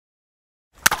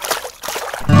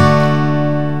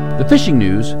The fishing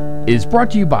news is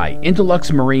brought to you by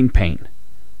Interlux Marine Paint,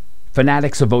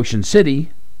 Fanatics of Ocean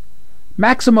City,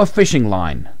 Maxima Fishing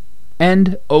Line,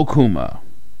 and Okuma.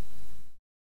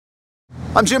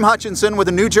 I'm Jim Hutchinson with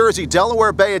a New Jersey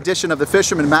Delaware Bay edition of the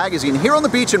Fisherman magazine here on the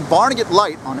beach in Barnegat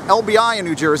Light on LBI in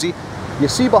New Jersey. You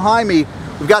see behind me,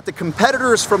 we've got the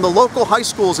competitors from the local high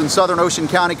schools in Southern Ocean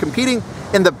County competing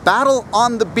in the Battle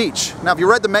on the Beach. Now, if you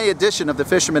read the May edition of the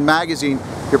Fisherman magazine,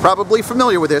 you're probably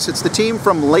familiar with this. It's the team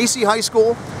from Lacey High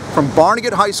School, from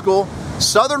Barnegat High School,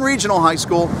 Southern Regional High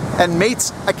School, and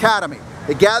Mates Academy.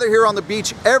 They gather here on the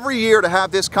beach every year to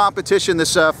have this competition,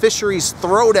 this fisheries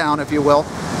throwdown, if you will.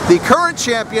 The current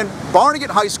champion,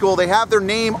 Barnegat High School, they have their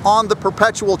name on the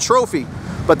perpetual trophy.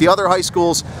 But the other high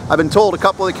schools, I've been told, a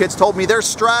couple of the kids told me their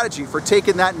strategy for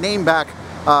taking that name back,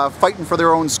 fighting for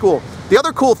their own school. The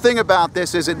other cool thing about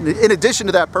this is, in addition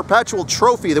to that perpetual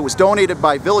trophy that was donated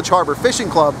by Village Harbor Fishing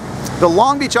Club, the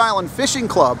Long Beach Island Fishing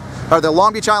Club, or the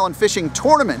Long Beach Island Fishing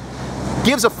Tournament,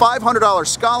 gives a $500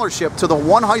 scholarship to the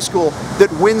one high school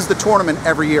that wins the tournament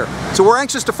every year. So we're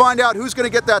anxious to find out who's going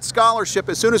to get that scholarship.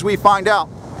 As soon as we find out,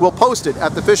 we'll post it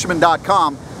at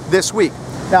thefisherman.com this week.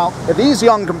 Now, if these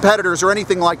young competitors are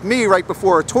anything like me right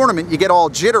before a tournament, you get all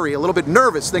jittery, a little bit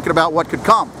nervous thinking about what could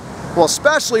come. Well,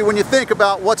 especially when you think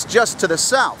about what's just to the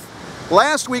south.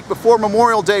 Last week before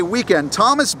Memorial Day weekend,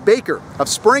 Thomas Baker of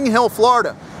Spring Hill,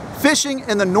 Florida, fishing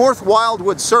in the North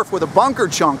Wildwood surf with a bunker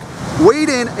chunk, weighed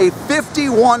in a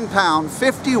 51-pound,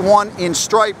 51-inch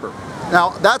striper.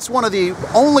 Now, that's one of the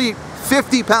only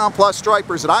 50-pound plus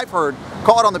stripers that I've heard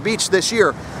caught on the beach this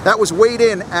year. That was weighed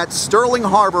in at Sterling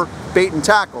Harbor Bait and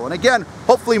Tackle. And again,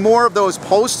 hopefully more of those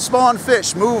post-spawn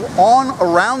fish move on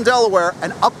around Delaware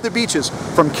and up the beaches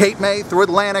from Cape May through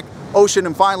Atlantic, Ocean,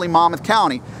 and finally Monmouth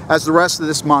County as the rest of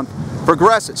this month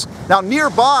progresses. Now,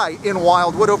 nearby in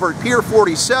Wildwood over at Pier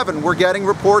 47, we're getting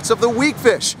reports of the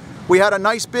weakfish. We had a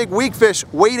nice big weakfish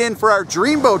weighed in for our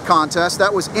Dreamboat contest.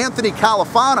 That was Anthony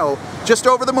Califano. Just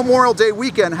over the Memorial Day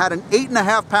weekend, had an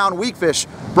 8.5-pound weakfish,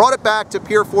 brought it back to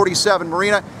Pier 47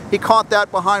 Marina. He caught that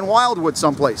behind Wildwood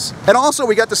someplace. And also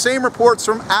we got the same reports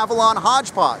from Avalon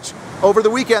Hodgepodge. Over the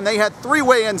weekend, they had 3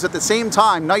 weigh-ins at the same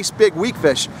time, nice big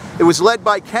weakfish. It was led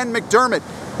by Ken McDermott,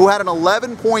 who had an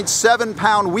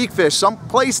 11.7-pound weakfish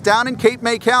someplace down in Cape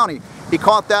May County. He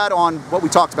caught that on what we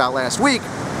talked about last week,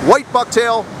 white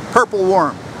bucktail, purple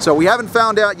worm. So we haven't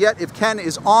found out yet if Ken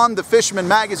is on the Fisherman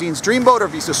magazine's Dreamboat or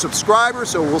if he's a subscriber,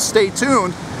 so we'll stay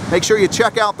tuned. Make sure you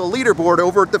check out the leaderboard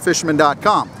over at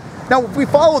thefisherman.com. Now, if we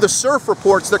follow the surf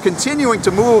reports, they're continuing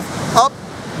to move up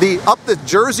the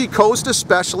Jersey coast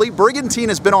especially. Brigantine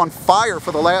has been on fire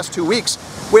for the last 2 weeks.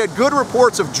 We had good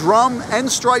reports of drum and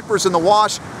stripers in the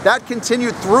wash. That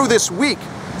continued through this week.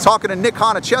 Talking to Nick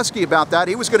Honicheski about that.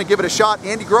 He was going to give it a shot.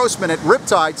 Andy Grossman at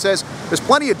Riptide says there's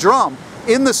plenty of drum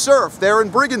in the surf there in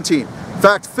Brigantine. In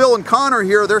fact, Phil and Connor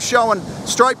here, they're showing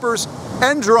stripers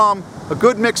and drum, a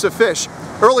good mix of fish.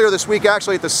 Earlier this week,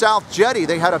 actually, at the South Jetty,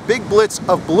 they had a big blitz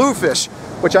of bluefish,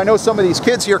 which I know some of these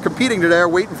kids here competing today are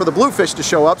waiting for the bluefish to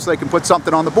show up so they can put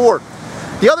something on the board.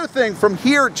 The other thing, from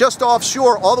here just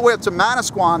offshore all the way up to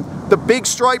Manasquan, the big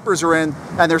stripers are in,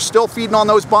 and they're still feeding on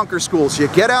those bunker schools. You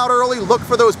get out early, look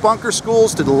for those bunker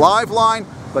schools to the live line,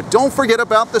 but don't forget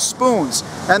about the spoons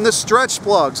and the stretch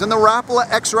plugs and the Rapala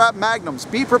X-Rap Magnums.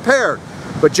 Be prepared.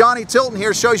 But Johnny Tilton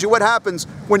here shows you what happens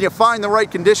when you find the right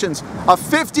conditions. A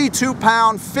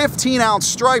 52-pound, 15-ounce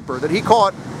striper that he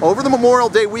caught over the Memorial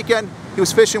Day weekend. He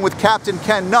was fishing with Captain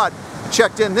Ken Nutt.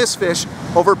 Checked in this fish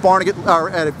over at Barnegat,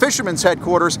 at Fisherman's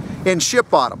headquarters in Ship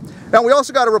Bottom. Now, we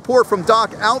also got a report from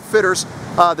Doc Outfitters.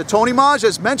 The Tony Maj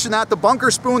has mentioned that the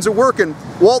bunker spoons are working.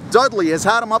 Walt Dudley has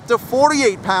had them up to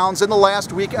 48 pounds in the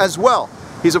last week as well.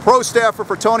 He's a pro staffer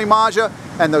for Tony Maja,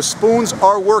 and those spoons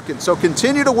are working. So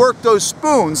continue to work those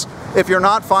spoons if you're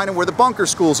not finding where the bunker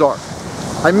schools are.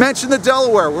 I mentioned the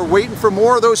Delaware. We're waiting for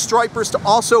more of those stripers to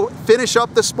also finish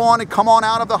up the spawn and come on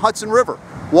out of the Hudson River.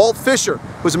 Walt Fisher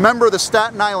was a member of the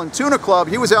Staten Island Tuna Club.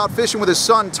 He was out fishing with his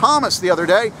son Thomas the other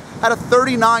day at a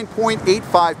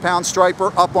 39.85-pound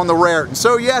striper up on the Raritan.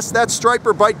 So yes, that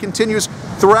striper bite continues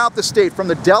throughout the state, from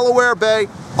the Delaware Bay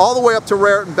all the way up to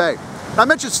Raritan Bay. I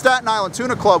mentioned Staten Island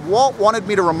Tuna Club. Walt wanted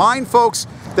me to remind folks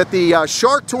that the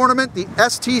shark tournament, the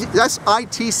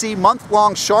SITC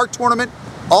month-long shark tournament,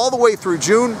 all the way through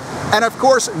June. And of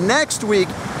course, next week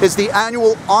is the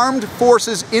annual Armed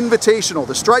Forces Invitational,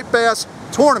 the Striped Bass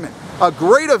Tournament. A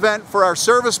great event for our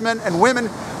servicemen and women.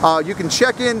 You can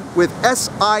check in with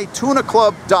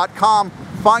situnaclub.com,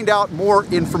 find out more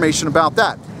information about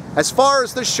that. As far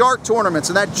as the shark tournaments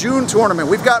and that June tournament,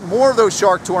 we've got more of those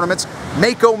shark tournaments.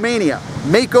 Mako Mania,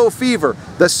 Mako Fever,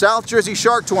 the South Jersey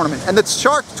Shark Tournament. And the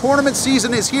shark tournament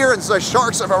season is here, and the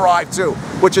sharks have arrived too,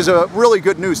 which is a really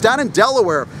good news. Down in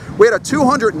Delaware, we had a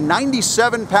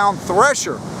 297-pound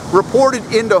thresher reported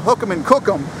into Hookem and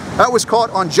Cookem. That was caught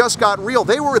on Just Got Real.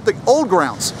 They were at the old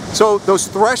grounds. So those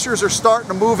threshers are starting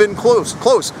to move in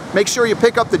close. Make sure you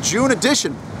pick up the June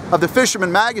edition of the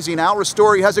Fisherman magazine. Our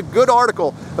Story has a good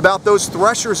article about those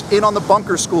threshers in on the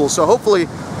bunker schools. So hopefully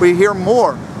we hear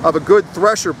more of a good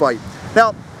thresher bite.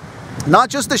 Now, not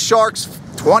just the sharks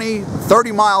 20,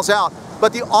 30 miles out,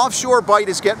 but the offshore bite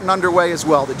is getting underway as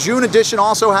well. The June edition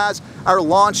also has our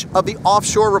launch of the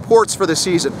offshore reports for the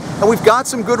season. And we've got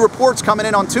some good reports coming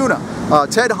in on tuna.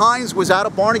 Ted Hines was out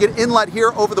of Barnegat Inlet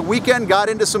here over the weekend, got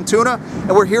into some tuna,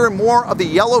 and we're hearing more of the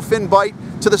yellowfin bite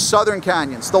to the southern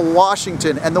canyons, the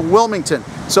Washington and the Wilmington.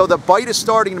 So the bite is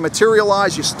starting to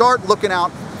materialize. You start looking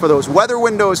out for those weather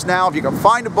windows now. If you can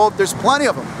find a boat, there's plenty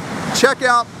of them. Check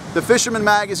out the Fisherman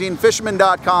magazine,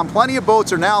 fisherman.com. Plenty of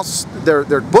boats are now,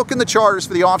 they're booking the charters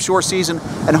for the offshore season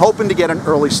and hoping to get an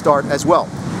early start as well.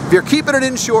 If you're keeping it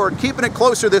inshore and keeping it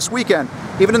closer this weekend,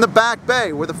 even in the Back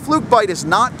Bay, where the fluke bite has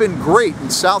not been great in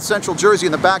south central Jersey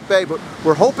in the Back Bay, but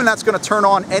we're hoping that's going to turn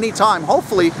on anytime.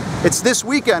 Hopefully, it's this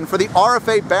weekend for the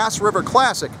RFA Bass River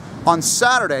Classic on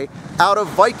Saturday out of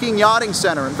Viking Yachting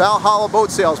Center and Valhalla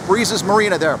Boat Sales, Breezes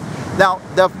Marina there. Now,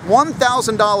 the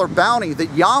 $1,000 bounty that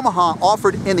Yamaha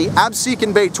offered in the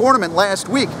Absecon Bay tournament last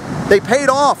week, they paid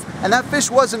off, and that fish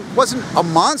wasn't a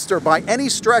monster by any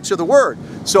stretch of the word.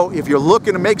 So if you're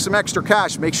looking to make some extra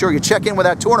cash, make sure you check in with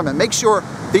that tournament. Make sure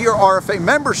that your RFA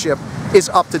membership is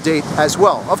up to date as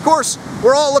well. Of course,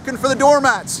 we're all looking for the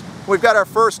doormats. We've got our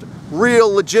first real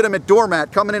legitimate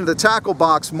doormat coming into the tackle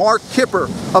box. Mark Kipper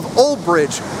of Old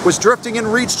Bridge was drifting in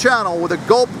Reach Channel with a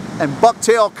gulp and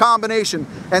bucktail combination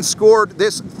and scored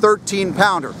this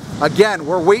 13-pounder. Again,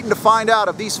 we're waiting to find out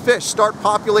if these fish start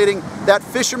populating that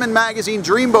Fisherman magazine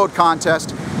Dreamboat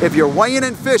contest. If you're weighing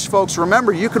in fish, folks,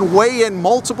 remember you can weigh in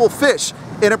multiple fish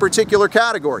in a particular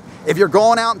category. If you're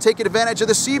going out and taking advantage of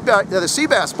the sea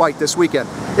bass bite this weekend,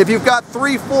 if you've got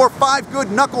 3, 4, 5 good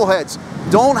knuckleheads,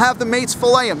 don't have the mates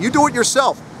fillet them. You do it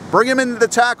yourself. Bring them into the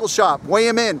tackle shop, weigh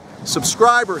them in.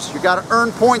 Subscribers, you got to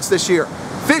earn points this year.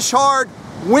 Fish hard,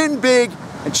 win big,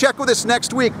 and check with us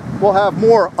next week. We'll have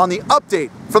more on the update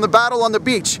from the battle on the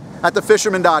beach at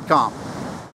thefisherman.com.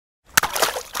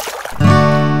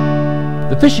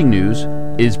 The fishing news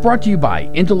is brought to you by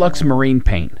Interlux Marine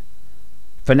Paint,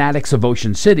 Fanatics of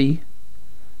Ocean City,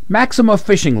 Maxima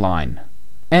Fishing Line,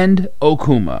 and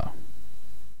Okuma.